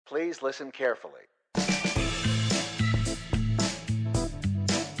Please listen carefully.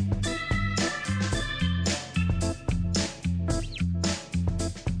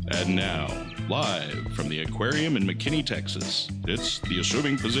 And now, live from the aquarium in McKinney, Texas, it's the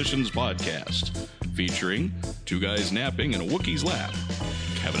Assuming Positions Podcast, featuring two guys napping in a Wookiee's lap,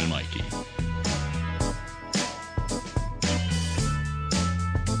 Kevin and Mikey.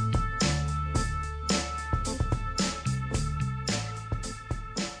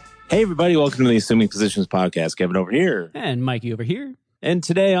 Hey, everybody. Welcome to the Assuming Positions Podcast. Kevin over here. And Mikey over here. And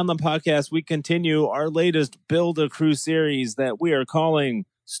today on the podcast, we continue our latest Build-A-Crew series that we are calling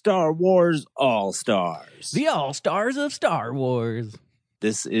Star Wars All-Stars. The All-Stars of Star Wars.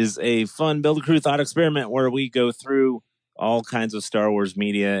 This is a fun Build-A-Crew thought experiment where we go through all kinds of Star Wars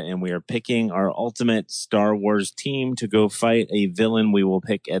media and we are picking our ultimate Star Wars team to go fight a villain we will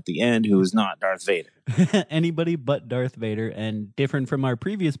pick at the end who is not Darth Vader. Anybody but Darth Vader. And different from our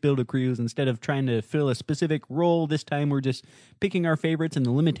previous Build-A-Crews, instead of trying to fill a specific role, this time we're just picking our favorites, and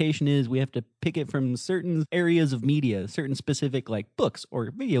the limitation is we have to pick it from certain areas of media, certain specific like books or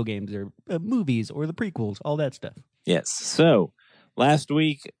video games or movies or the prequels, all that stuff. Yes. So last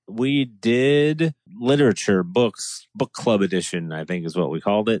week we did literature books, book club edition, I think is what we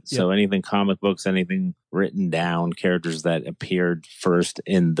called it. Yep. So anything comic books, anything written down, characters that appeared first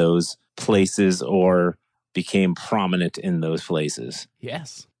in those places or became prominent in those places.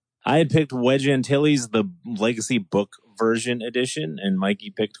 Yes. I had picked Wedge Antilles, the Legacy book version edition, and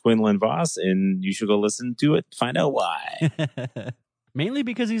Mikey picked Quinlan Voss, and you should go listen to it to find out why. Mainly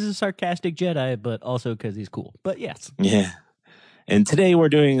because he's a sarcastic Jedi, but also because he's cool. But yes. Yeah. And today we're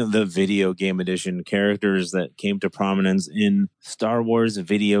doing the video game edition, characters that came to prominence in Star Wars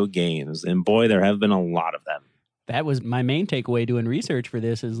video games. And boy, there have been a lot of them. That was my main takeaway doing research for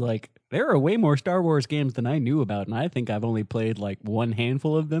this is like, there are way more Star Wars games than I knew about. And I think I've only played like one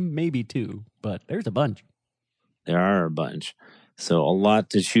handful of them, maybe two, but there's a bunch. There are a bunch. So a lot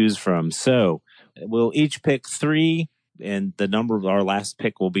to choose from. So we'll each pick three, and the number of our last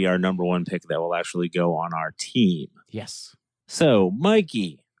pick will be our number one pick that will actually go on our team. Yes. So,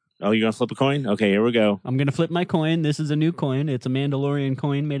 Mikey. Oh, you're going to flip a coin? Okay, here we go. I'm going to flip my coin. This is a new coin. It's a Mandalorian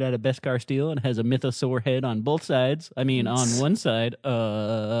coin made out of Beskar steel and has a mythosaur head on both sides. I mean, on one side.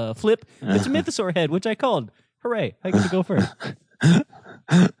 Flip. It's a mythosaur head, which I called. Hooray. I get to go first.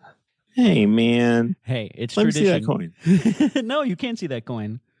 Hey, man. Hey, it's Let tradition. me see that coin. No, you can't see that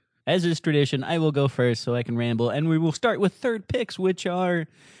coin. As is tradition, I will go first so I can ramble. And we will start with third picks, which are...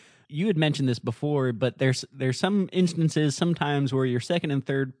 You had mentioned this before, but there's some instances sometimes where your second and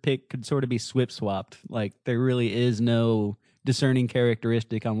third pick could sort of be swip-swapped. Like, there really is no discerning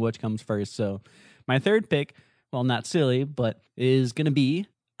characteristic on which comes first. So my third pick, well, not silly, but is going to be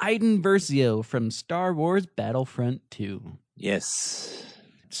Iden Versio from Star Wars Battlefront 2. Yes.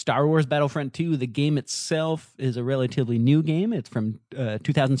 Star Wars Battlefront 2, the game itself is a relatively new game. It's from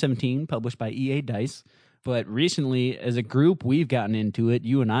 2017, published by EA DICE. But recently, as a group, we've gotten into it.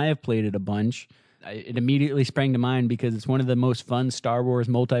 You and I have played it a bunch. It immediately sprang to mind because it's one of the most fun Star Wars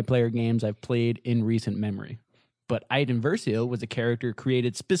multiplayer games I've played in recent memory. But Iden Versio was a character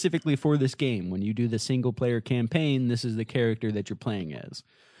created specifically for this game. When you do the single-player campaign, this is the character that you're playing as.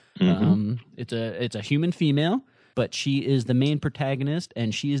 Mm-hmm. It's a human female, but she is the main protagonist,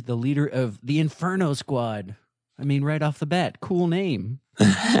 and she is the leader of the Inferno Squad. I mean, right off the bat, cool name.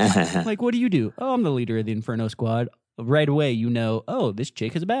 Like, what do? Oh, I'm the leader of the Inferno Squad. Right away, you know, oh, this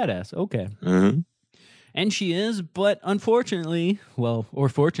chick is a badass. Okay. Mm-hmm. And she is, but unfortunately, well, or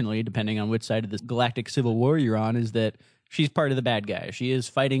fortunately, depending on which side of this galactic civil war you're on, is that she's part of the bad guys. She is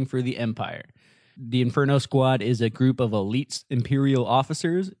fighting for the Empire. The Inferno Squad is a group of elite Imperial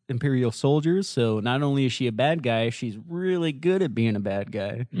officers, Imperial soldiers. So not only is she a bad guy, she's really good at being a bad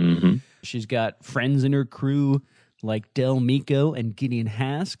guy. Mm-hmm. She's got friends in her crew like Del Meeko and Gideon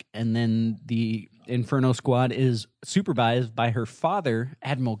Hask, and then the Inferno Squad is supervised by her father,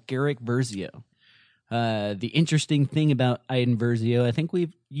 Admiral Garrick Versio. The interesting thing about Iden Versio, I think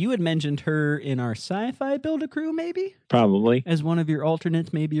you had mentioned her in our sci-fi Build-A-Crew, maybe? Probably. As one of your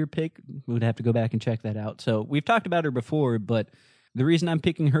alternates, maybe your pick. We would have to go back and check that out. So we've talked about her before, but the reason I'm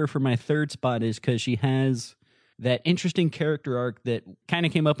picking her for my third spot is because she has that interesting character arc that kind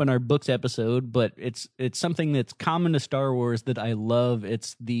of came up in our books episode, but it's something that's common to Star Wars that I love.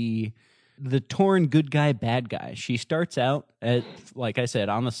 It's the torn good guy, bad guy. She starts out, like I said,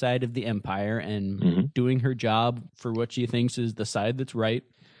 on the side of the Empire and doing her job for what she thinks is the side that's right.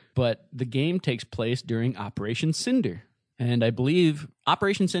 But the game takes place during Operation Cinder. And I believe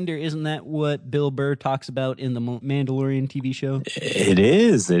Operation Cinder, isn't that what Bill Burr talks about in the Mandalorian TV show? It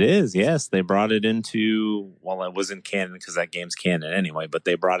is. Yes, they brought it into, well, it wasn't canon because that game's canon anyway, but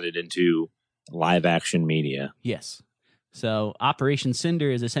they brought it into live action media. Yes. So Operation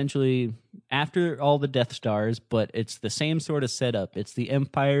Cinder is essentially after all the Death Stars, but it's the same sort of setup. It's the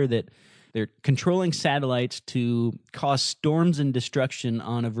Empire that they're controlling satellites to cause storms and destruction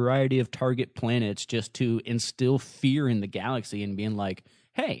on a variety of target planets just to instill fear in the galaxy and being like,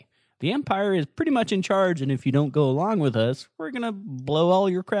 hey, the Empire is pretty much in charge, and if you don't go along with us, we're going to blow all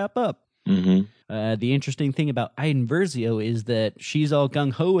your crap up. Mm-hmm. The interesting thing about Iden Versio is that she's all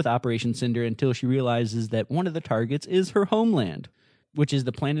gung-ho with Operation Cinder until she realizes that one of the targets is her homeland, which is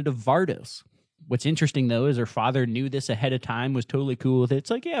the planet of Vardos. What's interesting, though, is her father knew this ahead of time, was totally cool with it.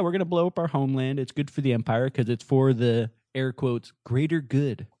 It's like, yeah, we're going to blow up our homeland. It's good for the Empire because it's for the, air quotes, greater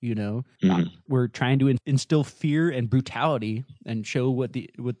good, you know? Mm-hmm. We're trying to instill fear and brutality and show what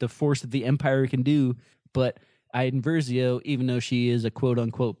the force of the Empire can do. But Iden Versio, even though she is a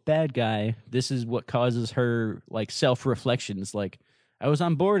quote-unquote bad guy, this is what causes her, like, self-reflections. Like, I was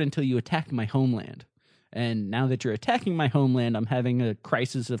on board until you attacked my homeland. And now that you're attacking my homeland, I'm having a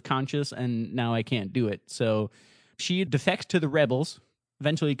crisis of conscience, and now I can't do it. So she defects to the rebels,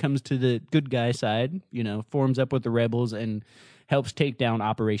 eventually comes to the good guy side, you know, forms up with the rebels and helps take down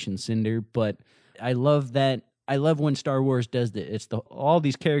Operation Cinder. But I love that. I love when Star Wars does that. It's all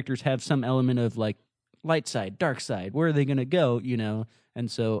these characters have some element of, like, light side, dark side. Where are they going to go, you know?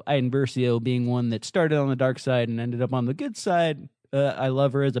 And so Iden Versio being one that started on the dark side and ended up on the good side, I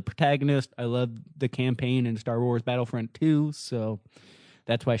love her as a protagonist. I love the campaign in Star Wars Battlefront 2, so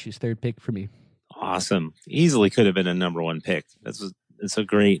that's why she's third pick for me. Awesome. Easily could have been a number one pick. It's a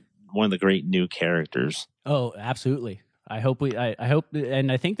great, one of the great new characters. Oh, absolutely. I hope,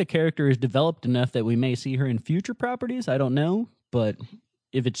 and I think the character is developed enough that we may see her in future properties. I don't know, but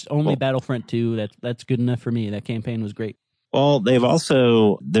if it's only Battlefront 2, that's good enough for me. That campaign was great. Well, there's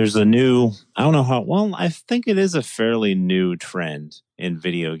a new, I don't know how, well, I think it is a fairly new trend in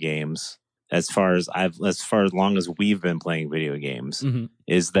video games as far as long as we've been playing video games, mm-hmm.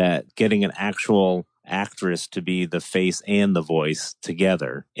 is that getting an actual actress to be the face and the voice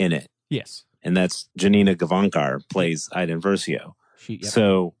together in it. Yes. And that's Janina Gavankar plays Iden Versio. Yep.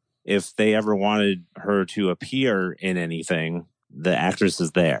 So if they ever wanted her to appear in anything, the actress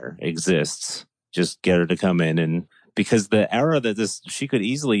is there, exists. Just get her to come in, and because the era that she could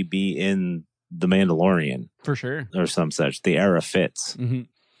easily be in The Mandalorian. For sure. Or some such. The era fits. Mm-hmm.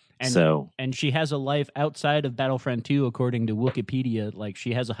 And she has a life outside of Battlefront 2, according to Wikipedia. Like,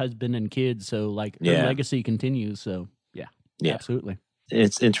 she has a husband and kids, so, like, her legacy continues. So, yeah, absolutely.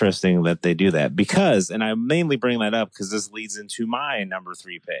 It's interesting that they do that because, and I mainly bring that up because this leads into my number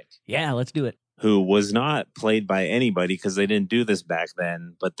 3 pick. Yeah, let's do it. Who was not played by anybody because they didn't do this back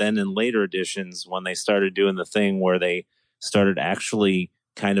then. But then in later editions, when they started doing the thing where they started actually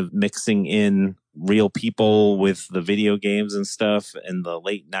kind of mixing in real people with the video games and stuff in the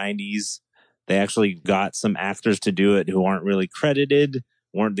late 90s, they actually got some actors to do it who aren't really credited,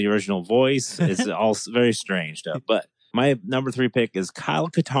 weren't the original voice. It's all very strange stuff. But my number 3 pick is Kyle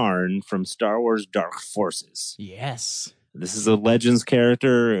Katarn from Star Wars Dark Forces. Yes. This is a Legends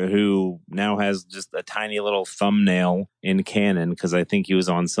character who now has just a tiny little thumbnail in canon because I think he was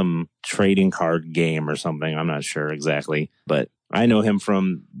on some trading card game or something. I'm not sure exactly, but I know him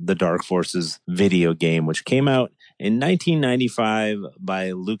from the Dark Forces video game, which came out in 1995 by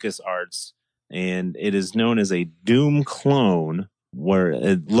LucasArts, and it is known as a Doom clone where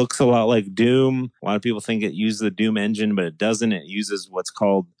it looks a lot like Doom. A lot of people think it uses the Doom engine, but it doesn't. It uses what's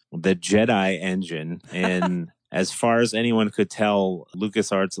called the Jedi engine, and as far as anyone could tell,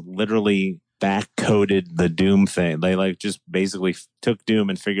 LucasArts literally back-coded the Doom thing. They just basically took Doom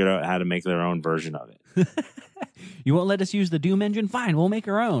and figured out how to make their own version of it. You won't let us use the Doom engine? Fine, we'll make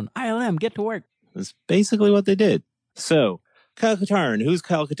our own. ILM, get to work. That's basically what they did. So, Kyle Katarn. Who's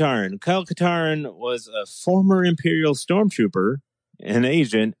Kyle Katarn? Kyle Katarn was a former Imperial stormtrooper, an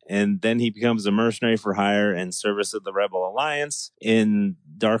agent, and then he becomes a mercenary for hire in service of the Rebel Alliance. In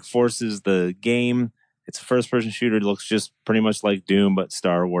Dark Forces, the game, it's a first-person shooter. It looks just pretty much like Doom, but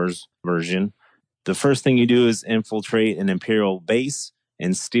Star Wars version. The first thing you do is infiltrate an Imperial base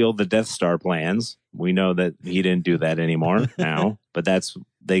and steal the Death Star plans. We know that he didn't do that anymore now, but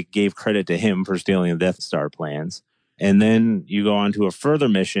they gave credit to him for stealing the Death Star plans. And then you go on to a further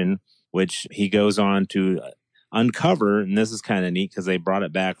mission, which he goes on to uncover, and this is kind of neat because they brought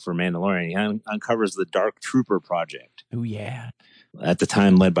it back for Mandalorian. He uncovers the Dark Trooper Project. Oh, yeah. At the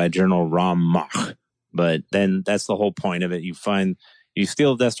time led by General Rom Mach. But then that's the whole point of it. You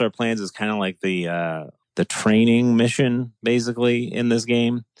steal Death Star plans is kind of like the the training mission, basically, in this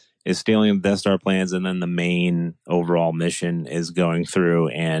game is stealing the Death Star plans, and then the main overall mission is going through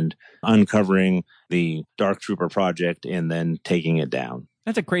and uncovering the Dark Trooper project and then taking it down.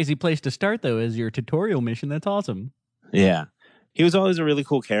 That's a crazy place to start, though, as your tutorial mission. That's awesome. Yeah. He was always a really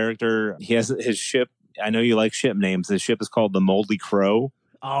cool character. He has his ship. I know you like ship names. His ship is called the Moldy Crow.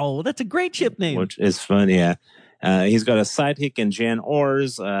 Oh, that's a great ship name. Which is fun, yeah. He's got a sidekick in Jan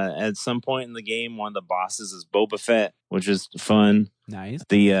Ors. At some point in the game, one of the bosses is Boba Fett, which is fun. Nice.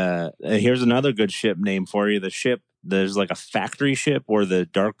 Here's another good ship name for you. The ship, there's like a factory ship where the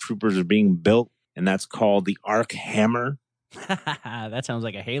Dark Troopers are being built, and that's called the Arc Hammer. That sounds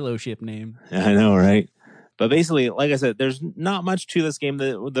like a Halo ship name. I know, right? But basically, like I said, there's not much to this game.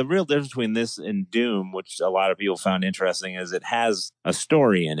 The real difference between this and Doom, which a lot of people found interesting, is it has a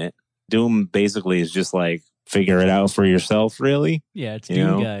story in it. Doom basically is just like, figure it out for yourself, really. Yeah, it's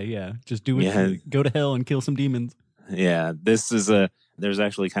Doom guy. Yeah, just do it. Yeah. Go to hell and kill some demons. Yeah, there's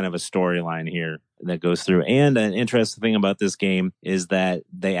actually kind of a storyline here that goes through. And an interesting thing about this game is that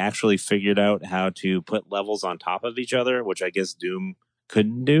they actually figured out how to put levels on top of each other, which I guess Doom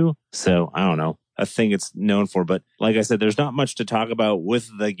couldn't do. So I don't know, a thing it's known for. But like I said, there's not much to talk about with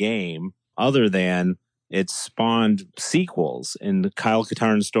the game other than it spawned sequels, and Kyle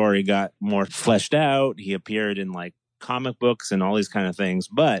Katarn's story got more fleshed out. He appeared in like comic books and all these kind of things.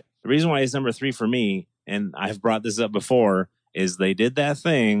 But the reason why he's number 3 for me, and I've brought this up before, is they did that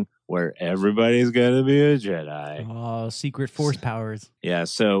thing where everybody's going to be a Jedi. Oh, secret force powers. Yeah,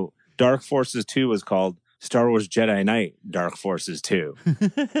 so Dark Forces 2 was called Star Wars Jedi Knight Dark Forces 2.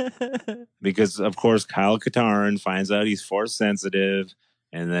 Because, of course, Kyle Katarn finds out he's force sensitive,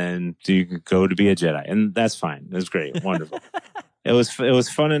 and then you could go to be a Jedi. And that's fine. It was great. Wonderful. It was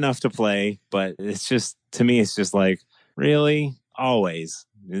fun enough to play, but it's just, to me, it's just like, really? Always.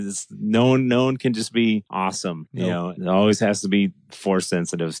 No one can just be awesome. Nope. You know, it always has to be force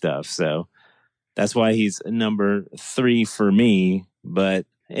sensitive stuff. So that's why he's number 3 for me, but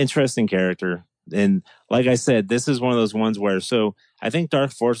interesting character. And like I said, this is one of those ones where, so I think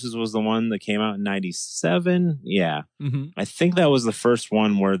Dark Forces was the one that came out in 97. Yeah. Mm-hmm. I think that was the first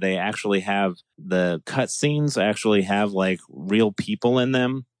one where they actually have the cutscenes actually have like real people in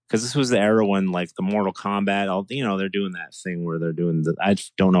them. Because this was the era when like the Mortal Kombat, they're doing that thing where they're doing I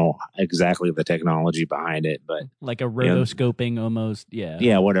don't know exactly the technology behind it, but like a rotoscoping almost. Yeah.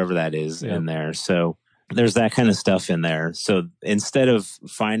 Yeah. Whatever that is in there. So there's that kind of stuff in there. So instead of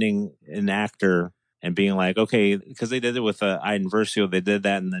finding an actor and being like, okay, because they did it with Iden Versio, they did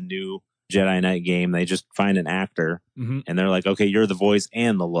that in the new Jedi Knight game. They just find an actor and they're like, okay, you're the voice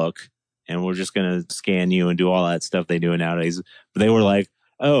and the look, and we're just going to scan you and do all that stuff they do nowadays. But they were like,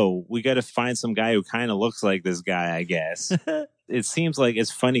 oh, we got to find some guy who kind of looks like this guy, I guess. It seems like it's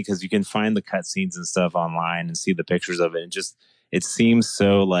funny because you can find the cutscenes and stuff online and see the pictures of it. And just, it seems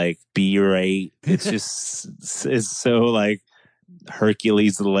so like B-rate. It's just, it's so like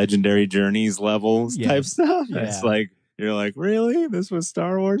Hercules, the Legendary Journeys levels type stuff. Yeah. It's like, you're like, really? This was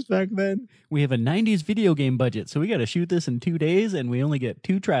Star Wars back then? We have a 90s video game budget, so we got to shoot this in 2 days, and we only get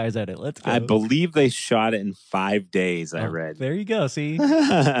 2 tries at it. Let's go. I believe they shot it in 5 days, I read. There you go, see?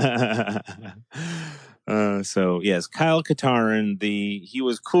 So, yes, Kyle Katarn, he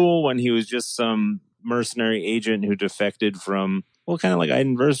was cool when he was just some mercenary agent who defected from, well, kind of like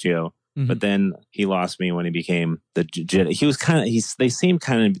Iden Versio. Mm-hmm. But then he lost me when he became the Jedi. He was they seemed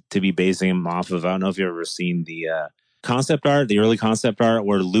kind of to be basing him off of, I don't know if you've ever seen the concept art, the early concept art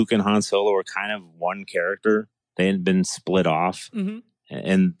where Luke and Han Solo were kind of one character. They hadn't been split off. Mm-hmm.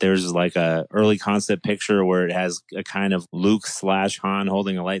 And there's like a early concept picture where it has a kind of Luke / Han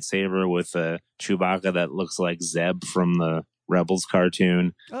holding a lightsaber with a Chewbacca that looks like Zeb from the Rebels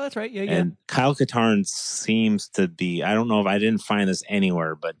cartoon. Oh, that's right. Yeah. And Kyle Katarn seems to be, I don't know if I didn't find this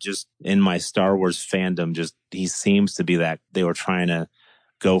anywhere, but just in my Star Wars fandom, just he seems to be that they were trying to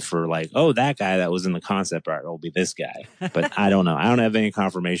go for like, oh, that guy that was in the concept art will be this guy. But I don't know. I don't have any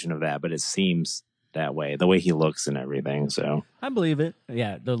confirmation of that, but it seems that way, the way he looks and everything. So I believe it.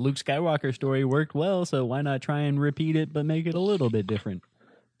 Yeah, the Luke Skywalker story worked well, so why not try and repeat it, but make it a little bit different?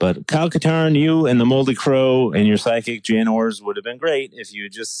 But Kyle Katarn, you and the Moldy Crow and your psychic Jan Ors would have been great if you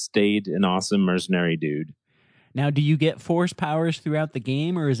had just stayed an awesome mercenary dude. Now, do you get force powers throughout the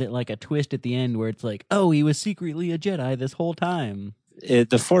game, or is it like a twist at the end where it's like, oh, he was secretly a Jedi this whole time?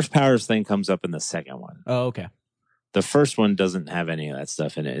 The force powers thing comes up in the second one. Oh, okay. The first one doesn't have any of that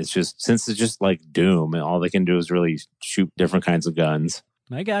stuff in it. It's just, since it's just like Doom, and all they can do is really shoot different kinds of guns.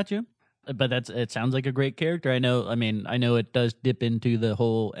 I got you. But it sounds like a great character. I know it does dip into the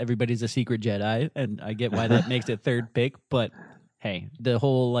whole everybody's a secret Jedi, and I get why that makes it third pick, but hey, the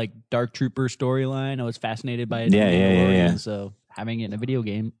whole like Dark Trooper storyline, I was fascinated by it. Yeah. So having it in a video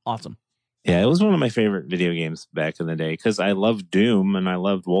game, awesome. Yeah, it was one of my favorite video games back in the day because I loved Doom and I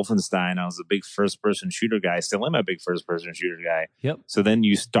loved Wolfenstein. I was a big first-person shooter guy. Still am a big first-person shooter guy. Yep. So then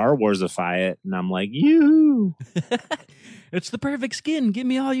you Star Warsify it, and I'm like, you. It's the perfect skin. Give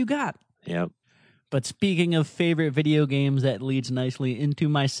me all you got. Yep. But speaking of favorite video games, that leads nicely into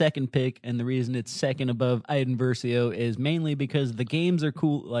my second pick. And the reason it's second above Iden Versio is mainly because the games are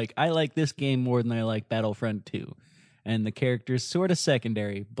cool. Like, I like this game more than I like Battlefront 2. And the character's sort of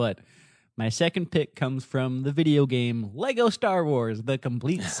secondary. But my second pick comes from the video game Lego Star Wars, The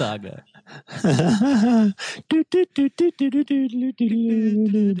Complete Saga.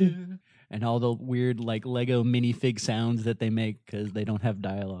 And all the weird like Lego minifig sounds that they make because they don't have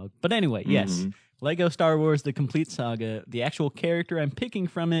dialogue. But anyway, yes, Lego Star Wars, The Complete Saga. The actual character I'm picking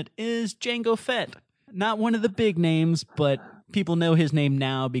from it is Jango Fett. Not one of the big names, but people know his name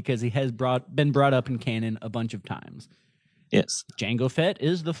now because he has been brought up in canon a bunch of times. Yes. Jango Fett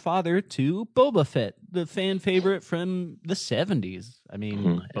is the father to Boba Fett, the fan favorite from the 70s. I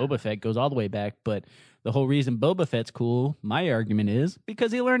mean, Boba Fett goes all the way back, but the whole reason Boba Fett's cool, my argument is,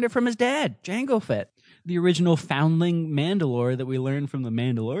 because he learned it from his dad, Jango Fett, the original foundling Mandalore that we learned from the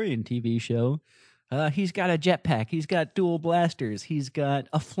Mandalorian TV show. He's got a jetpack. He's got dual blasters. He's got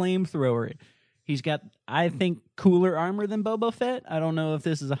a flamethrower. He's got, I think, cooler armor than Boba Fett. I don't know if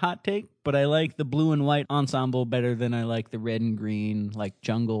this is a hot take, but I like the blue and white ensemble better than I like the red and green, like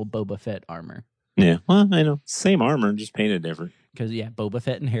jungle Boba Fett armor. Yeah, well, I know. Same armor, just painted different. Because, yeah, Boba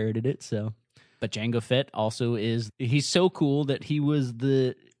Fett inherited it, so. But Jango Fett also he's so cool that he was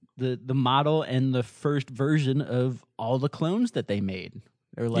the model and the first version of all the clones that they made.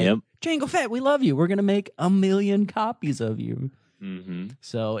 They're like, Jango Fett, we love you. We're going to make 1 million copies of you.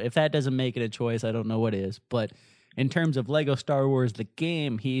 So if that doesn't make it a choice, I don't know what is. But in terms of Lego Star Wars, the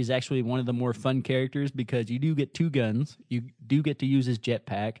game, he's actually one of the more fun characters because you do get 2 guns, you do get to use his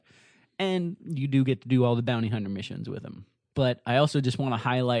jetpack, and you do get to do all the bounty hunter missions with him. But I also just want to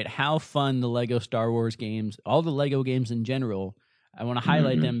highlight how fun the Lego Star Wars games, all the Lego games in general, I want to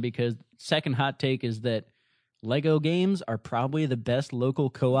highlight them because second hot take is that Lego games are probably the best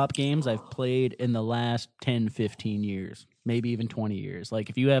local co-op games I've played in the last 10, 15 years, maybe even 20 years. Like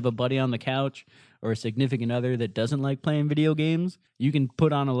if you have a buddy on the couch or a significant other that doesn't like playing video games, you can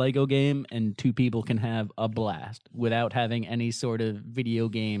put on a Lego game and 2 people can have a blast without having any sort of video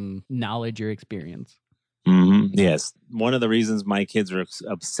game knowledge or experience. Yes. One of the reasons my kids are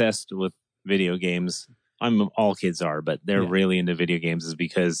obsessed with video games, all kids are, but they're really into video games is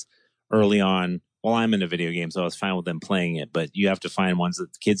because early on, well, I'm into video games, so I was fine with them playing it, but you have to find ones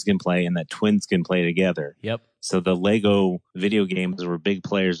that the kids can play and that twins can play together. Yep. So the Lego video games were big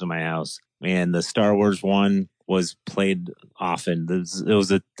players in my house, and the Star Wars one was played often.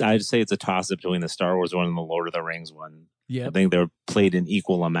 I'd say it's a toss-up between the Star Wars one and the Lord of the Rings one. Yep. I think they were played in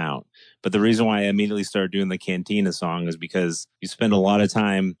equal amount. But the reason why I immediately started doing the Cantina song is because you spend a lot of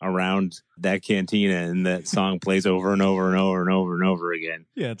time around that cantina and that song plays over and over and over and over and over again.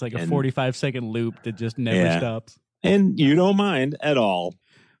 Yeah, it's like a 45-second loop that just never stops. And you don't mind at all.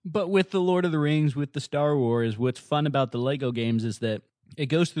 But with the Lord of the Rings, with the Star Wars, what's fun about the Lego games is that it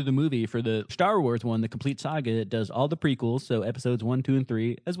goes through the movie. For the Star Wars one, the Complete Saga, it does all the prequels, so episodes 1, 2, and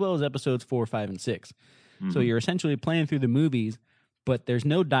 3, as well as episodes 4, 5, and 6. So you're essentially playing through the movies, but there's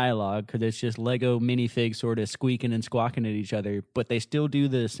no dialogue because it's just Lego minifigs sort of squeaking and squawking at each other, but they still do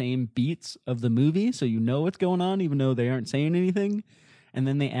the same beats of the movie, so you know what's going on even though they aren't saying anything. And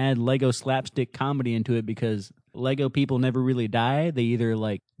then they add Lego slapstick comedy into it because Lego people never really die. They either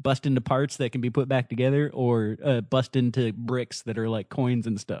like bust into parts that can be put back together or bust into bricks that are like coins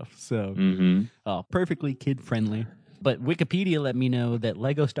and stuff. So perfectly kid-friendly. But Wikipedia let me know that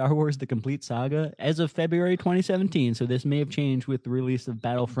Lego Star Wars The Complete Saga, as of February 2017, so this may have changed with the release of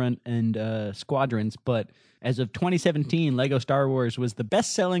Battlefront and Squadrons, but as of 2017, Lego Star Wars was the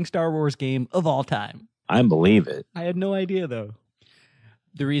best-selling Star Wars game of all time. I believe it. I had no idea, though.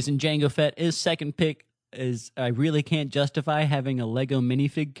 The reason Jango Fett is second pick is I really can't justify having a Lego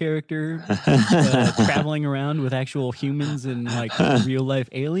minifig character traveling around with actual humans and like real-life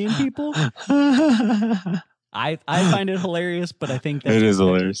alien people. I find it hilarious, but I think it is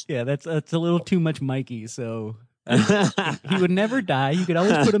hilarious. Yeah, that's a little too much Mikey. So he would never die. You could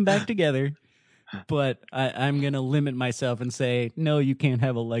always put him back together. But I'm going to limit myself and say, no, you can't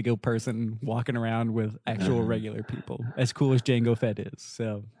have a Lego person walking around with actual regular people, as cool as Jango Fett is.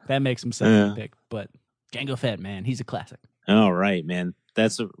 So that makes him second pick. But Jango Fett, man, he's a classic. All right, man.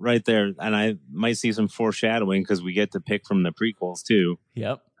 That's right there. And I might see some foreshadowing because we get to pick from the prequels, too.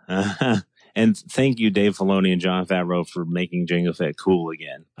 Yep. And thank you, Dave Filoni and Jon Favreau, for making Jango Fett cool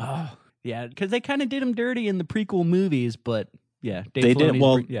again. Oh, yeah, because they kind of did him dirty in the prequel movies, but yeah, they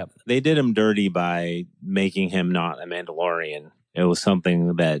did him dirty by making him not a Mandalorian. It was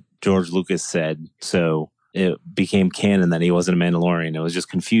something that George Lucas said, so it became canon that he wasn't a Mandalorian. It was just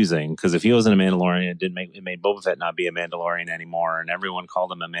confusing because if he wasn't a Mandalorian, it made Boba Fett not be a Mandalorian anymore, and everyone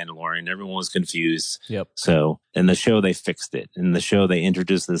called him a Mandalorian. Everyone was confused. Yep. So in the show, they fixed it. In the show, they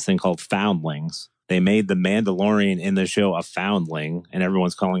introduced this thing called foundlings. They made the Mandalorian in the show a foundling, and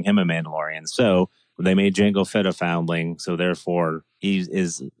everyone's calling him a Mandalorian. So they made Jango Fett a foundling, so therefore he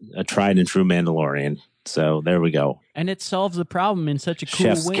is a tried and true Mandalorian. So there we go. And it solves the problem in such a cool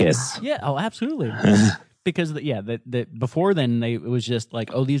Chef's way. kiss. Yeah, oh, absolutely. Because that before then it was just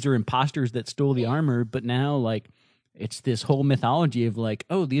like, oh, these are imposters that stole the armor, but now like it's this whole mythology of like,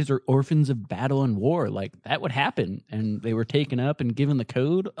 oh, these are orphans of battle and war. Like that would happen, and they were taken up and given the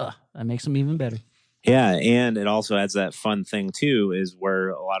code. That makes them even better. Yeah, and it also adds that fun thing, too, is where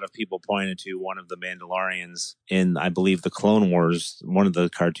a lot of people pointed to one of the Mandalorians in, I believe, the Clone Wars, one of the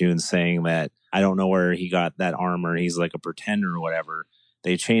cartoons saying that, I don't know where he got that armor, he's like a pretender or whatever.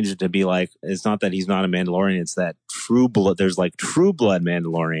 They changed it to be like, it's not that he's not a Mandalorian, it's that true blood, there's like true blood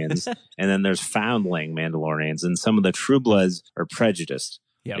Mandalorians, and then there's foundling Mandalorians, and some of the true bloods are prejudiced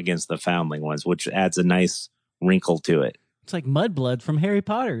against the foundling ones, which adds a nice wrinkle to it. It's like Mudblood from Harry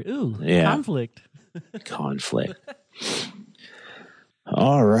Potter. Ooh, conflict. Conflict.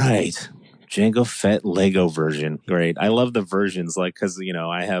 All right. Jango Fett Lego version. Great. I love the versions, like, because,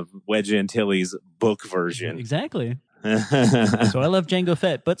 I have Wedge Antilles book version. Exactly. So I love Jango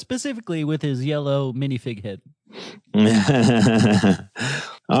Fett, but specifically with his yellow minifig head.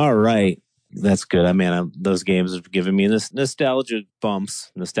 All right. That's good. I mean, those games have given me this nostalgia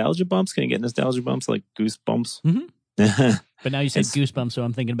bumps. Nostalgia bumps? Can you get nostalgia bumps like goosebumps? Mm-hmm. But now you said Goosebumps, so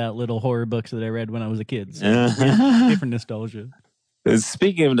I'm thinking about little horror books that I read when I was a kid. So different nostalgia.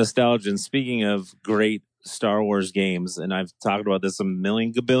 Speaking of nostalgia and speaking of great Star Wars games, and I've talked about this a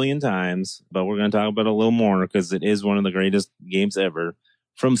billion times, but we're going to talk about it a little more because it is one of the greatest games ever.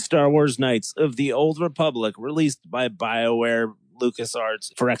 From Star Wars Knights of the Old Republic, released by BioWare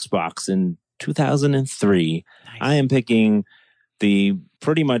LucasArts for Xbox in 2003. Nice. I am picking the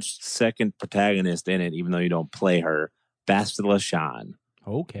pretty much second protagonist in it, even though you don't play her, Bastila Shan.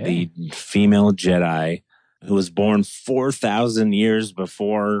 Okay. The female Jedi who was born 4,000 years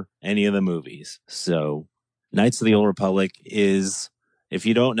before any of the movies. So Knights of the Old Republic is, if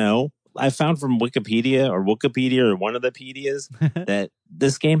you don't know, I found from Wikipedia or one of the pedias that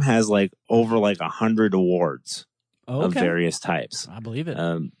this game has like over like 100 awards of various types. I believe it.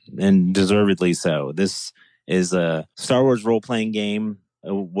 And deservedly so. This is a Star Wars role-playing game.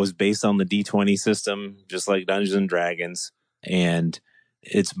 It was based on the D20 system, just like Dungeons and Dragons. And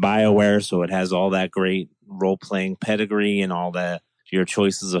it's BioWare, so it has all that great role-playing pedigree and all that. Your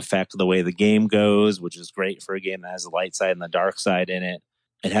choices affect the way the game goes, which is great for a game that has the light side and the dark side in it.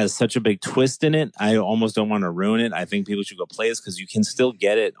 It has such a big twist in it. I almost don't want to ruin it. I think people should go play this because you can still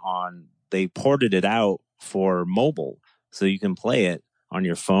get it on, they ported it out for mobile. So you can play it on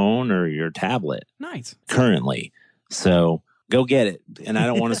your phone or your tablet. Nice. Currently. So go get it. And I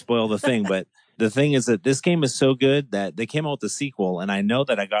don't want to spoil the thing, but the thing is that this game is so good that they came out with the sequel. And I know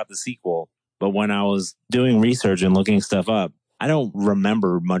that I got the sequel, but when I was doing research and looking stuff up, I don't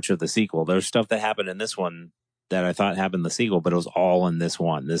remember much of the sequel. There's stuff that happened in this one that I thought happened in the sequel, but it was all in this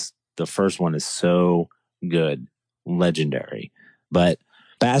one. The first one is so good, legendary. But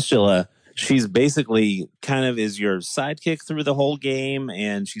Bastila, she's basically kind of is your sidekick through the whole game,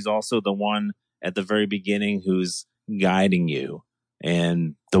 and she's also the one at the very beginning who's guiding you,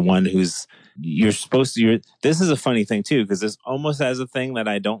 and the one who's you're supposed to. This is a funny thing too, because this almost has a thing that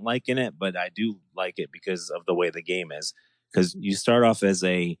I don't like in it, but I do like it because of the way the game is. Because you start off as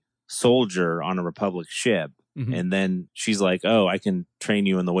a soldier on a Republic ship. Mm-hmm. And then she's like, oh, I can train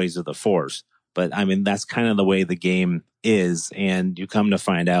you in the ways of the Force. But I mean, that's kind of the way the game is. And you come to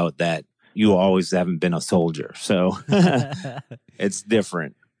find out that you always haven't been a soldier. So it's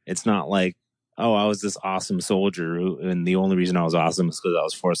different. It's not like, oh, I was this awesome soldier. And the only reason I was awesome is because I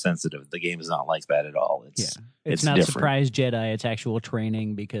was Force sensitive. The game is not like that at all. It's not different. Surprise Jedi. It's actual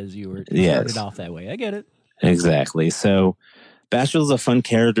training because you were started off that way. I get it. Exactly. So Bastila's a fun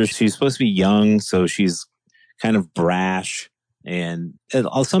character. She's supposed to be young. So she's kind of brash, and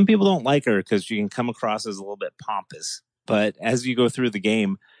some people don't like her because she can come across as a little bit pompous. But as you go through the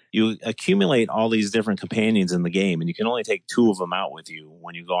game, you accumulate all these different companions in the game, and you can only take 2 of them out with you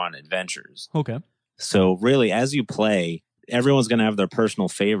when you go on adventures. Okay. So really, as you play, everyone's going to have their personal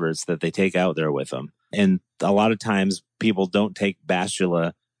favorites that they take out there with them. And a lot of times people don't take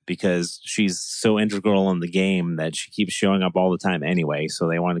Bastila because she's so integral in the game that she keeps showing up all the time anyway. So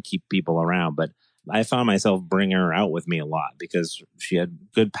they want to keep people around. But I found myself bringing her out with me a lot because she had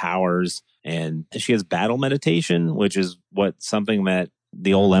good powers and she has battle meditation, which is something that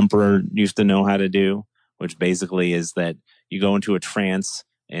the old emperor used to know how to do, which basically is that you go into a trance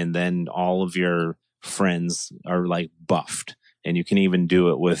and then all of your friends are like buffed, and you can even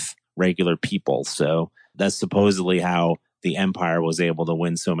do it with regular people. So that's supposedly how the Empire was able to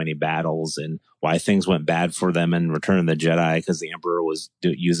win so many battles and why things went bad for them in Return of the Jedi, because the Emperor was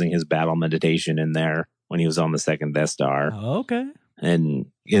using his battle meditation in there when he was on the second Death Star. Oh, okay. And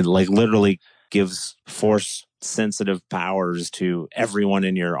it like literally gives force sensitive powers to everyone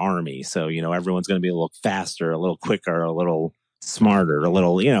in your army. So, everyone's going to be a little faster, a little quicker, a little smarter, a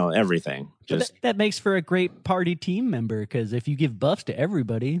little, everything. Just that makes for a great party team member, because if you give buffs to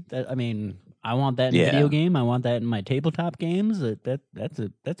everybody, I want that in a video game. I want that in my tabletop games.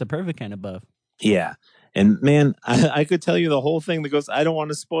 That's a perfect kind of buff. Yeah. And man, I could tell you the whole thing that goes, I don't want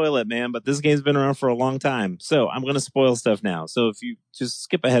to spoil it, man, but this game's been around for a long time. So I'm going to spoil stuff now. So if you just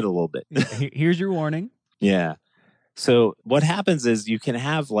skip ahead a little bit. Here's your warning. Yeah. So what happens is you can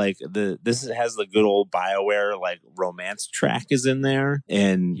have like this has the good old BioWare like romance track is in there,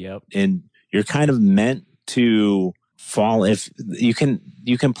 and and you're kind of meant to fall if you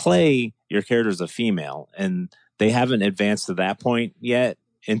can play your character as a female, and they haven't advanced to that point yet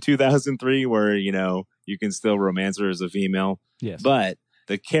in 2003 where you can still romance her as a female. Yes. But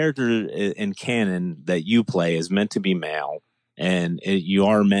the character in canon that you play is meant to be male, and you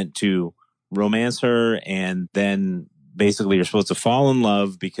are meant to romance her, and then basically you're supposed to fall in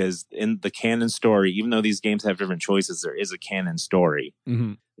love, because in the canon story, even though these games have different choices, there is a canon story,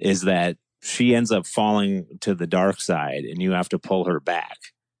 is that she ends up falling to the dark side and you have to pull her back.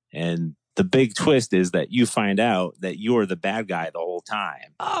 And the big twist is that you find out that you're the bad guy the whole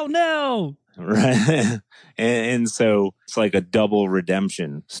time. Oh, no. Right. and so it's like a double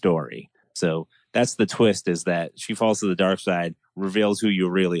redemption story. So that's the twist, is that she falls to the dark side, reveals who you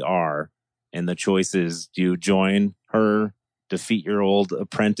really are. And the choice is, do you join her, defeat your old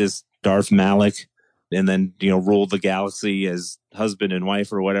apprentice, Darth Malak, and then, rule the galaxy as husband and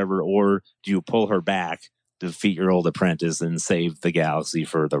wife or whatever? Or do you pull her back, defeat your old apprentice, and save the galaxy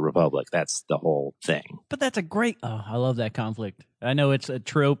for the Republic? That's the whole thing. But that's I love that conflict. I know it's a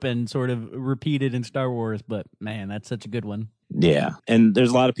trope and sort of repeated in Star Wars, but man, that's such a good one. Yeah. And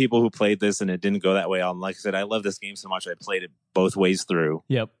there's a lot of people who played this and it didn't go that way. Like I said, I love this game so much, I played it both ways through.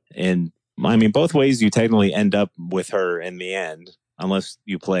 Yep. And both ways you technically end up with her in the end, unless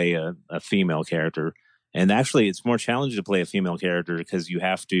you play a female character. And actually, it's more challenging to play a female character because you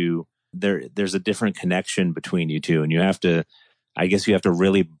have to, there's a different connection between you two. And you have to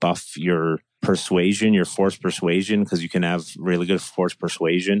really buff your persuasion, your force persuasion, because you can have really good force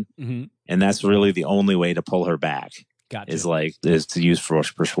persuasion. Mm-hmm. And that's really the only way to pull her back. Gotcha. Is to use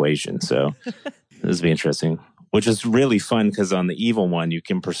force persuasion. So this will be interesting, which is really fun because on the evil one, you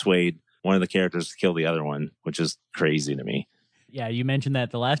can persuade one of the characters to kill the other one, which is crazy to me. Yeah, you mentioned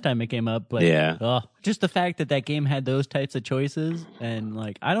that the last time it came up, but just the fact that game had those types of choices, and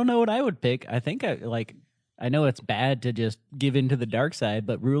I don't know what I would pick. I think I know it's bad to just give in to the dark side,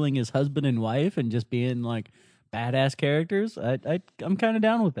 but ruling as husband and wife and just being badass characters, I'm kind of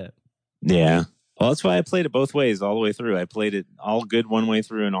down with that. Yeah. Well, that's why I played it both ways all the way through. I played it all good one way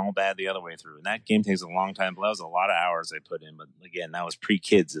through and all bad the other way through. And that game takes a long time. But that was a lot of hours I put in. But again, that was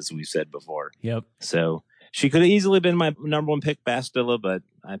pre-kids, as we said before. Yep. So she could have easily been my number one pick, Bastila, but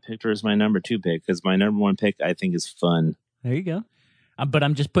I picked her as my number two pick because my number one pick, I think, is fun. There you go. But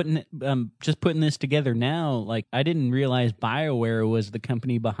I'm just putting this together now. I didn't realize BioWare was the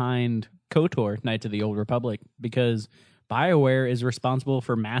company behind KOTOR, Knights of the Old Republic, because BioWare is responsible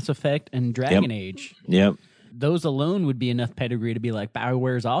for Mass Effect and Dragon Age. Yep. Those alone would be enough pedigree to be like,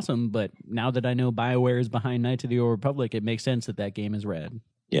 BioWare is awesome, but now that I know BioWare is behind Knights of the Old Republic, it makes sense that game is rad.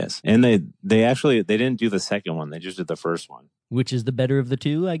 Yes. And they didn't do the second one. They just did the first one. Which is the better of the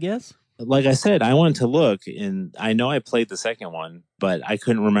two, I guess? Like I said, I wanted to look, and I know I played the second one, but I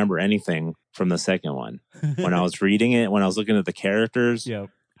couldn't remember anything from the second one. When I was reading it, when I was looking at the characters,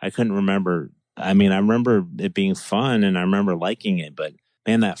 I couldn't remember. I remember it being fun, and I remember liking it, but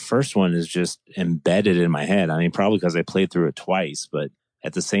man, that first one is just embedded in my head. Probably because I played through it twice, but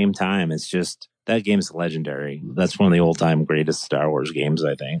at the same time, it's just, that game's legendary. That's one of the old-time greatest Star Wars games,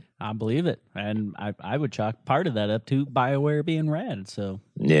 I think. I believe it, and I would chalk part of that up to BioWare being rad, so.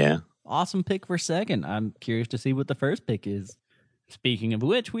 Yeah. Awesome pick for second. I'm curious to see what the first pick is. Speaking of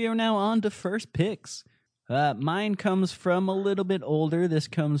which, we are now on to first picks. Mine comes from a little bit older. This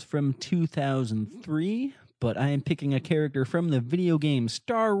comes from 2003, but I am picking a character from the video game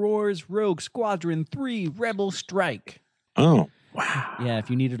Star Wars Rogue Squadron 3 Rebel Strike. Oh, wow. Yeah, if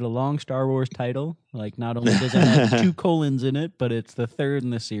you needed a long Star Wars title, like not only does it have 2 colons in it, but it's the third in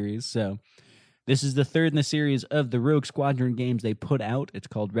the series. So this is the third in the series of the Rogue Squadron games they put out. It's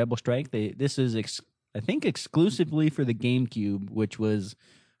called Rebel Strike. This is, I think, exclusively for the GameCube, which was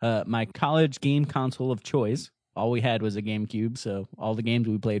my college game console of choice. All we had was a GameCube, so all the games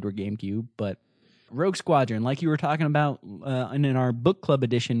we played were GameCube. But Rogue Squadron, like you were talking about in our book club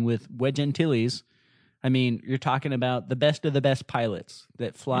edition with Wedge Antilles, I mean, you're talking about the best of the best pilots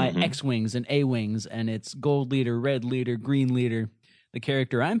that fly X-Wings and A-Wings, and it's Gold Leader, Red Leader, Green Leader. The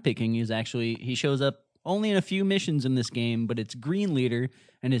character I'm picking is actually, he shows up only in a few missions in this game, but it's Green Leader,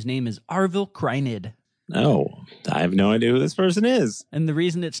 and his name is Arvel Krynid. Oh, I have no idea who this person is. And the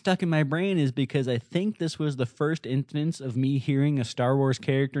reason it stuck in my brain is because I think this was the first instance of me hearing a Star Wars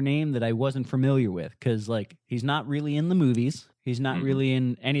character name that I wasn't familiar with. Because, like, he's not really in the movies. He's not really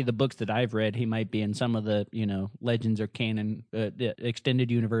in any of the books that I've read. He might be in some of the, Legends or canon, extended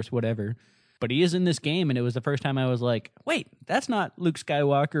universe, whatever. But he is in this game, and it was the first time I was like, wait, that's not Luke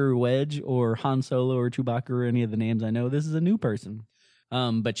Skywalker or Wedge or Han Solo or Chewbacca or any of the names I know. This is a new person.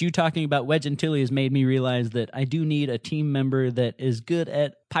 But you talking about Wedge Antilles made me realize that I do need a team member that is good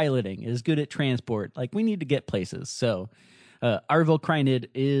at piloting, is good at transport. Like, we need to get places. So Arvel Krynid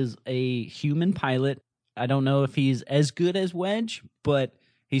is a human pilot. I don't know if he's as good as Wedge, but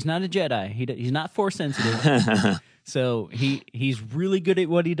he's not a Jedi. He's not Force sensitive. So he's really good at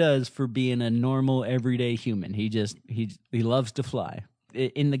what he does for being a normal, everyday human. He loves to fly.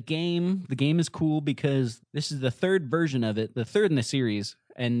 In the game is cool because this is the third version of it, the third in the series,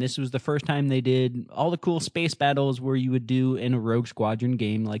 and this was the first time they did all the cool space battles where you would do in a Rogue Squadron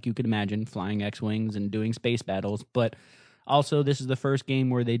game, like you could imagine, flying X-Wings and doing space battles, but also this is the first game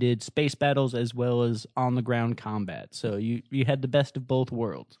where they did space battles as well as on-the-ground combat, so you had the best of both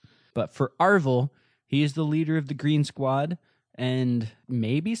worlds. But for Arvel, he is the leader of the Green Squad, and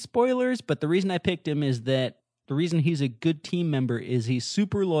maybe spoilers, but the reason I picked him is that the reason he's a good team member is he's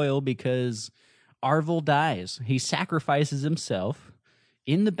super loyal because Arvel dies. He sacrifices himself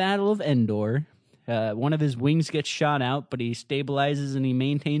in the Battle of Endor. One of his wings gets shot out, but he stabilizes and he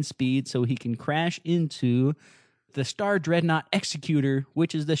maintains speed so he can crash into the Star Dreadnought Executor,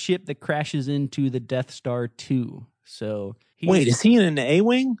 which is the ship that crashes into the Death Star 2. So wait, is he in an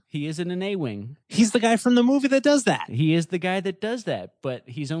A-Wing? He is in an A-Wing. He's the guy from the movie that does that. He is the guy that does that, but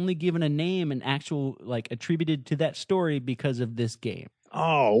he's only given a name and actual, like, attributed to that story because of this game.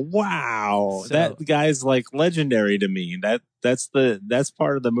 Oh, wow. So, that guy's like legendary to me. That's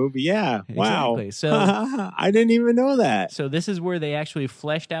part of the movie. Yeah. Wow. Exactly. So I didn't even know that. So this is where they actually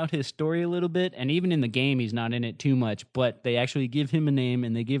fleshed out his story a little bit, and even in the game he's not in it too much, but they actually give him a name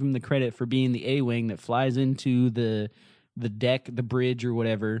and they give him the credit for being the A-Wing that flies into the deck, the bridge or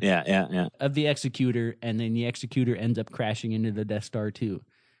whatever of the Executor, and then the Executor ends up crashing into the Death Star 2.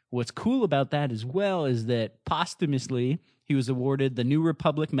 What's cool about that as well is that posthumously he was awarded the New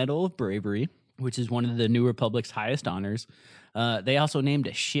Republic Medal of Bravery, which is one of the New Republic's highest honors. They also named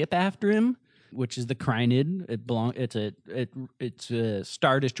a ship after him, which is the Krynid. It's a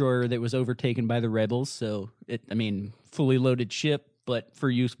Star Destroyer that was overtaken by the Rebels, so fully loaded ship, but for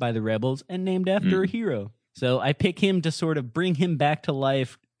use by the Rebels, and named after a hero. So I pick him to sort of bring him back to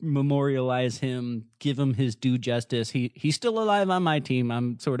life, memorialize him, give him his due justice. He's still alive on my team.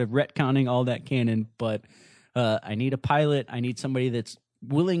 I'm sort of retconning all that canon, but I need a pilot. I need somebody that's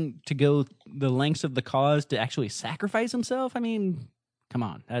willing to go the lengths of the cause to actually sacrifice himself. I mean, come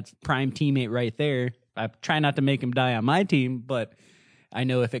on. That's prime teammate right there. I try not to make him die on my team, but I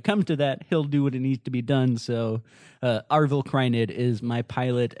know if it comes to that, he'll do what it needs to be done. So Arvel Krynid is my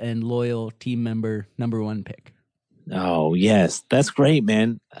pilot and loyal team member #1 pick. Oh, yes. That's great,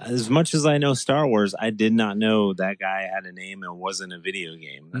 man. As much as I know Star Wars, I did not know that guy had a name and wasn't a video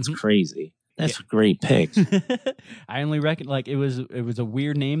game. That's crazy. That's a great pick. I only reckon it was a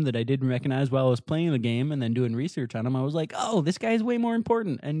weird name that I didn't recognize while I was playing the game, and then doing research on him, I was like, oh, this guy's way more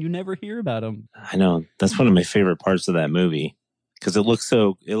important, and you never hear about him. I know. That's one of my favorite parts of that movie. Because it looks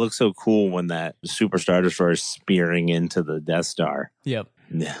so cool when that Super Star Destroyer is spearing into the Death Star. Yep.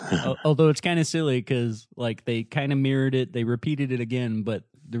 Although it's kind of silly because they kind of mirrored it, they repeated it again. But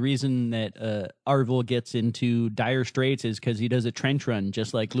the reason that Arvel gets into dire straits is because he does a trench run,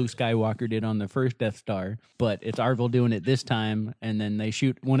 just like Luke Skywalker did on the first Death Star. But it's Arvel doing it this time, and then they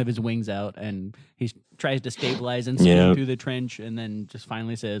shoot one of his wings out, and he tries to stabilize and swim through the trench, and then just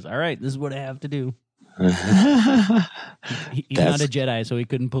finally says, "All right, this is what I have to do." He's not a Jedi, so he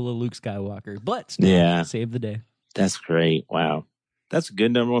couldn't pull a Luke Skywalker, but still saved the day. That's great. Wow. That's a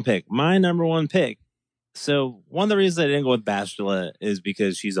good #1 pick. My #1 pick So one of the reasons I didn't go with Bastila is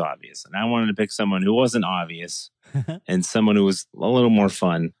because she's obvious. And I wanted to pick someone who wasn't obvious and someone who was a little more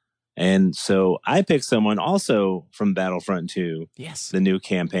fun. And so I picked someone also from Battlefront 2, Yes. the new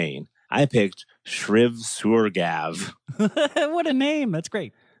campaign. I picked Shriv Surgav. What a name. That's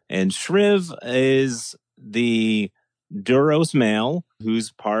great. And Shriv is the Duros male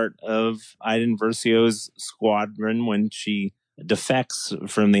who's part of Iden Versio's squadron when she defects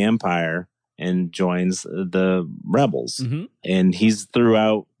from the Empire and joins the rebels. Mm-hmm. And he's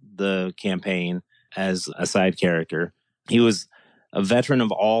throughout the campaign as a side character. He was a veteran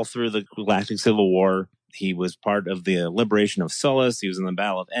of all through the Galactic Civil War. He was part of the liberation of Sullust. He was in the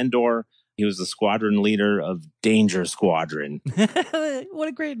Battle of Endor. He was the squadron leader of Danger Squadron. What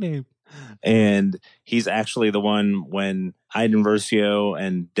a great name. And he's actually the one when Iden Versio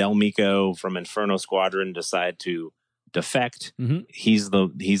and Del Mico from Inferno Squadron decide to defect. Mm-hmm. He's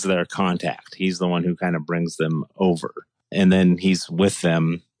their contact. He's the one who kind of brings them over. And then he's with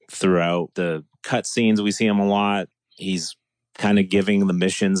them throughout the cutscenes. We see him a lot. He's kind of giving the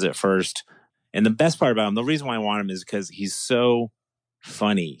missions at first. And the best part about him, the reason why I want him is because he's so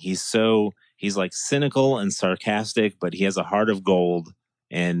funny. He's like cynical and sarcastic, but he has a heart of gold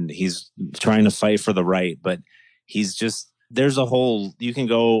and he's trying to fight for the right. But he's just, you can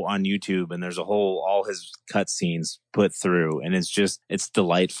go on YouTube and there's all his cutscenes put through and it's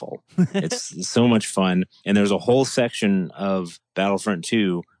delightful. It's so much fun. And there's a whole section of Battlefront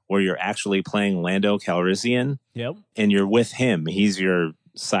 2 where you're actually playing Lando Calrissian. Yep. And you're with him. He's your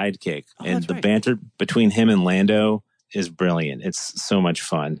sidekick. Oh, and the right. banter between him and Lando is brilliant. It's so much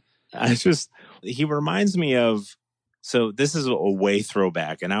fun. He reminds me of, so this is a way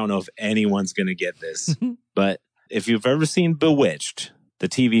throwback, and I don't know if anyone's going to get this, but if you've ever seen Bewitched, the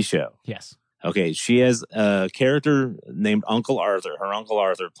TV show. Yes. Okay, she has a character named Uncle Arthur. Her Uncle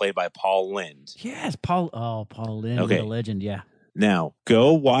Arthur, played by Paul Lynde. Yes, Paul Lynde, Okay. what a legend, yeah. Now,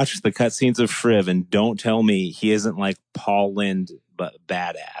 go watch the cutscenes of Shriv and don't tell me he isn't like Paul Lynde, but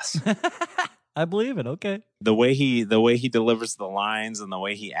badass. I believe it, okay. The way he delivers the lines and the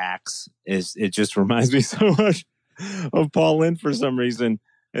way he acts it just reminds me so much of Paul Lynde for some reason.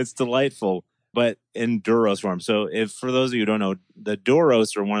 It's delightful, but in Duros form. So for those of you who don't know, the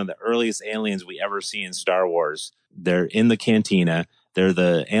Duros are one of the earliest aliens we ever see in Star Wars. They're in the cantina. They're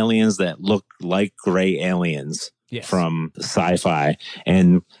the aliens that look like gray aliens. Yes. From sci-fi.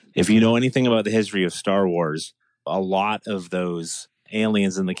 And if you know anything about the history of Star Wars, a lot of those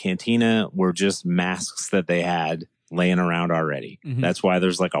aliens in the cantina were just masks that they had laying around already. Mm-hmm. That's why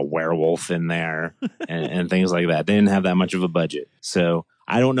there's like a werewolf in there and things like that. They didn't have that much of a budget. So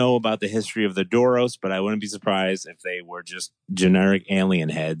I don't know about the history of the Duros, but I wouldn't be surprised if they were just generic alien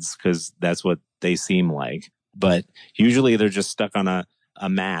heads, because that's what they seem like. But usually they're just stuck on a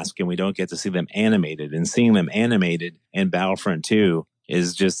mask and we don't get to see them animated, and seeing them animated in Battlefront 2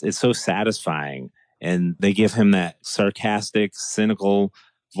 is just, it's so satisfying. And they give him that sarcastic, cynical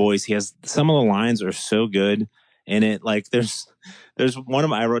voice. He has, some of the lines are so good. And it, like, there's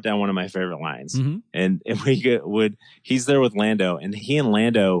I wrote down one of my favorite lines. Mm-hmm. And he's there with Lando, and he and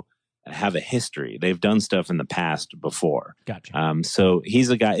Lando have a history. They've done stuff in the past before. Gotcha. So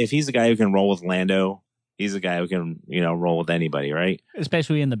he's a guy, if he's a guy who can roll with Lando, he's a guy who can, roll with anybody, right?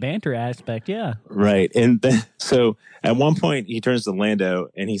 Especially in the banter aspect, yeah. Right. And then, so at one point, he turns to Lando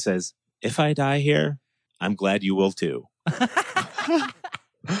and he says, "If I die here, I'm glad you will too."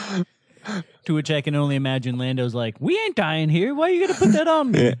 To which I can only imagine Lando's like, "We ain't dying here. Why are you going to put that on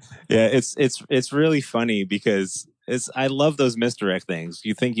me?" Yeah. It's really funny because I love those misdirect things.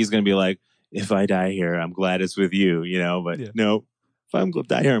 You think he's going to be like, "If I die here, I'm glad it's with you," but yeah. No, if I'm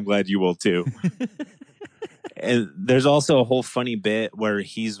die here, I'm glad you will too. And there's also a whole funny bit where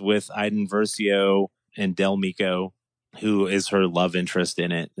he's with Iden Versio and Del Mico, who is her love interest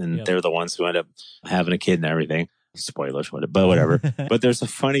in it. And They're the ones who end up having a kid and everything. Spoilers, but whatever. But there's a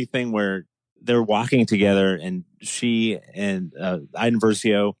funny thing where they're walking together and she and Iden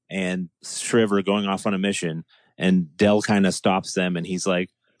Versio and Shriv are going off on a mission, and Del kind of stops them and he's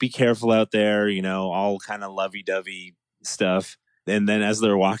like, "Be careful out there," all kind of lovey-dovey stuff. And then as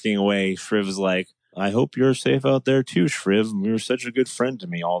they're walking away, Shriv's like, "I hope you're safe out there too, Shriv. You're such a good friend to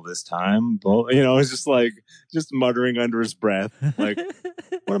me all this time." It's just like, just muttering under his breath, like,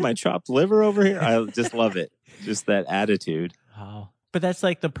 "What am I, chopped liver over here?" I just love it. Just that attitude. Wow. But that's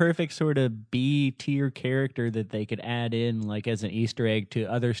like the perfect sort of B tier character that they could add in, like as an Easter egg to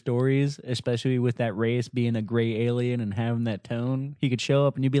other stories, especially with that race being a gray alien and having that tone. He could show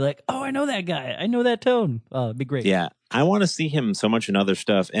up and you'd be like, "Oh, I know that guy. I know that tone." Oh, it'd be great. Yeah. I want to see him so much in other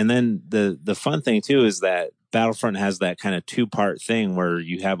stuff. And then the fun thing too is that Battlefront has that kind of 2-part thing where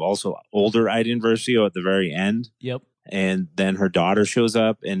you have also older Iden Versio at the very end. Yep. And then her daughter shows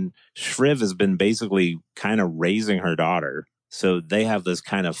up, and Shriv has been basically kind of raising her daughter. So they have this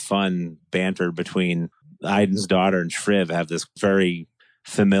kind of fun banter between Iden's daughter and Shriv, have this very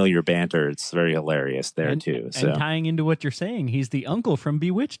familiar banter. It's very hilarious there too. So. And tying into what you're saying, he's the uncle from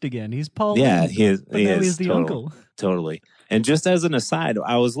Bewitched again. He's Paul. Yeah, he is. He's the uncle. Totally. And just as an aside,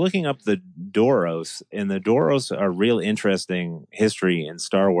 I was looking up the Doros, and the Doros are real interesting history in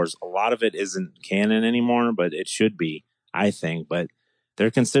Star Wars. A lot of it isn't canon anymore, but it should be, I think. But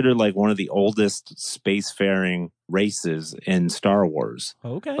they're considered like one of the oldest spacefaring races in Star Wars.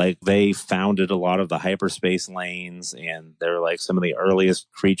 Okay. Like they founded a lot of the hyperspace lanes, and they're like some of the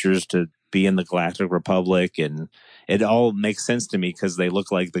earliest creatures to be in the Galactic Republic. And it all makes sense to me because they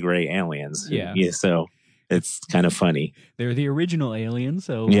look like the gray aliens. Yeah. So it's kind of funny. They're the original aliens,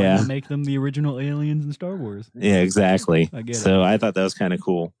 so why not make them the original aliens in Star Wars? Yeah, exactly. I get it. I thought that was kind of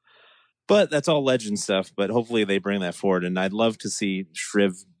cool. But that's all legend stuff, but hopefully they bring that forward. And I'd love to see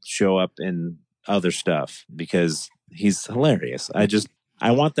Shriv show up in other stuff because he's hilarious.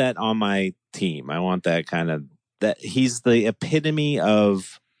 I want that on my team. I want that that he's the epitome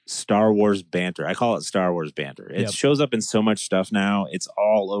of Star Wars banter. I call it Star Wars banter. It shows up in so much stuff now. It's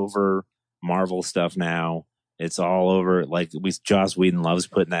all over Marvel stuff now. It's all over, like Joss Whedon loves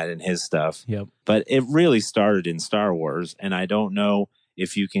putting that in his stuff. Yep. But it really started in Star Wars, and I don't know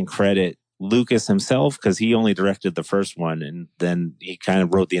if you can credit Lucas himself because he only directed the first one, and then he kind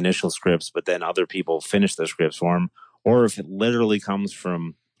of wrote the initial scripts, but then other people finished the scripts for him, or if it literally comes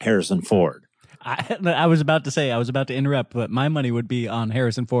from Harrison Ford. I was about to interrupt, but my money would be on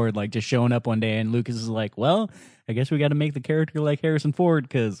Harrison Ford, like just showing up one day and Lucas is like, well, I guess we got to make the character like Harrison Ford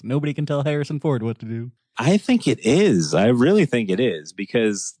because nobody can tell Harrison Ford what to do. I think it is. I really think it is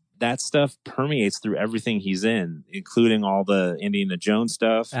because that stuff permeates through everything he's in, including all the Indiana Jones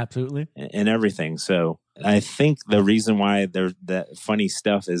stuff. Absolutely. And everything. So I think the reason why that funny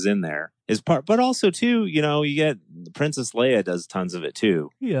stuff is in there is but also too, you get Princess Leia does tons of it too.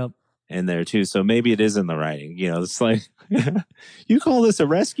 Yep. In there too. So maybe it is in the writing. It's like, you call this a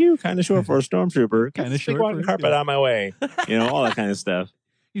rescue? Kind of short for a stormtrooper. Kind of short for a carpet on my way. All that kind of stuff.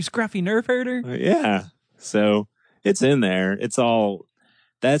 You scruffy nerf herder? Yeah. So it's in there. It's all,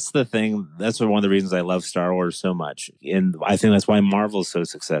 that's the thing. That's one of the reasons I love Star Wars so much. And I think that's why Marvel's so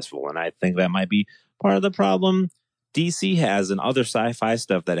successful. And I think that might be part of the problem DC has and other sci-fi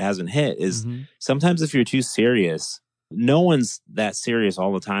stuff that hasn't hit is sometimes if you're too serious, no one's that serious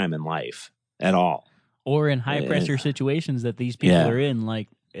all the time in life at all. Or in high pressure situations that these people are in. Like,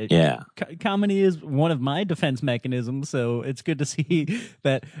 comedy is one of my defense mechanisms. So it's good to see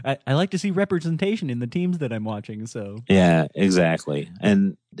that I like to see representation in the teams that I'm watching. So yeah, exactly.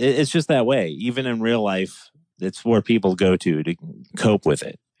 And it's just that way. Even in real life, it's where people go to cope with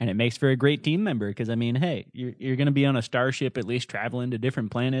it. And it makes for a great team member because, I mean, hey, you're going to be on a starship, at least traveling to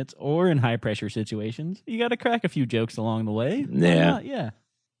different planets or in high-pressure situations. You got to crack a few jokes along the way. Yeah.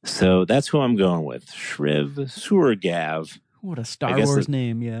 So that's who I'm going with. Shriv Surgav. What a Star Wars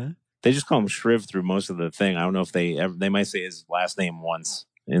name, yeah. They just call him Shriv through most of the thing. I don't know if they might say his last name once.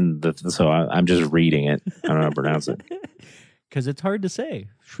 So I'm just reading it. I don't know how to pronounce it. Because it's hard to say.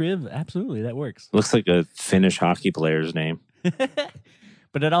 Shriv, absolutely, that works. Looks like a Finnish hockey player's name.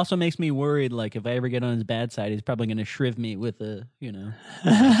 But it also makes me worried, like, if I ever get on his bad side, he's probably going to shriv me with a,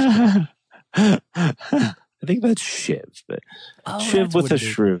 I think that's Shiv, but Shiv with a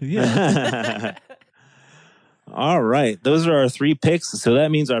shriv. Yeah. All right. Those are our 3 picks. So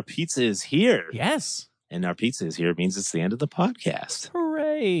that means our pizza is here. Yes. And our pizza is here means it's the end of the podcast.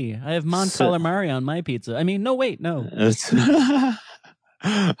 Hooray. I have Mon Calamari on my pizza. I mean, no, wait, no.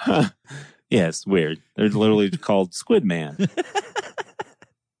 Yeah, it's weird. They're literally called Squid Man.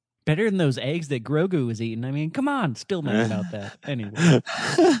 Better than those eggs that Grogu was eating. I mean, come on. Still mad about that. Anyway.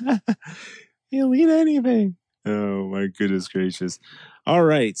 He'll eat anything. Oh, my goodness gracious. All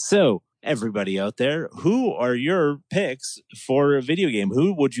right. So, everybody out there, who are your picks for a video game?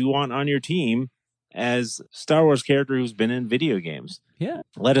 Who would you want on your team as Star Wars character who's been in video games? Yeah.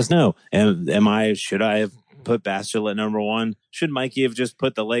 Let us know. Should I have put Bastila at number 1? Should Mikey have just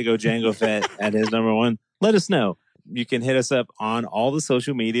put the Lego Jango Fett at his number 1? Let us know. You can hit us up on all the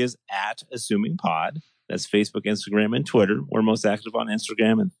social medias at Assuming Pod. That's Facebook, Instagram, and Twitter. We're most active on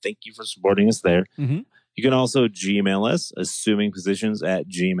Instagram, and thank you for supporting us there. Mm-hmm. You can also Gmail us,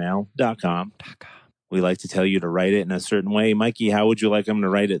 assumingpositions@gmail.com. We like to tell you to write it in a certain way. Mikey, how would you like them to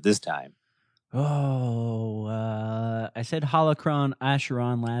write it this time? Oh, I said Holocron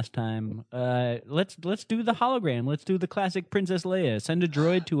Acheron last time. Let's do the hologram. Let's do the classic Princess Leia. Send a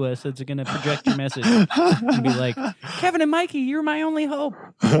droid to us that's going to project your message and be like, Kevin and Mikey, you're my only hope.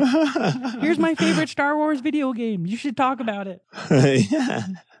 Here's my favorite Star Wars video game. You should talk about it. Yeah.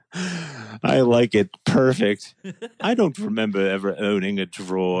 I like it. Perfect. I don't remember ever owning a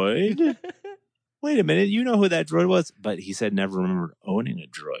droid. Wait a minute, you know who that droid was? But he said never remembered owning a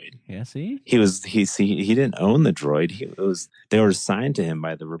droid. Yeah, see? He didn't own the droid. They were assigned to him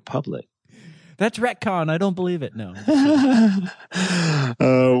by the Republic. That's retcon. I don't believe it. No.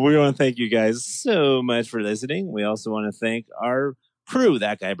 We want to thank you guys so much for listening. We also want to thank our crew,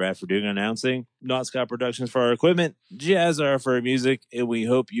 That Guy Brad for doing announcing, Not Scott Productions for our equipment, Jazzar for our music, and we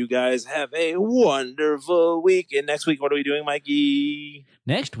hope you guys have a wonderful week. And next week, what are we doing, Mikey?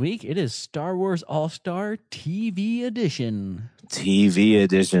 Next week, it is Star Wars All-Star TV Edition. TV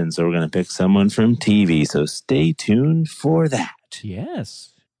Edition. So we're going to pick someone from TV. So stay tuned for that.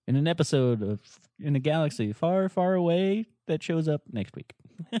 Yes. In an episode of In a Galaxy Far, Far Away that shows up next week.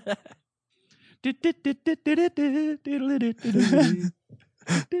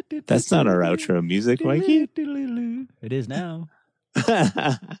 That's not our outro music, Mikey. It is now.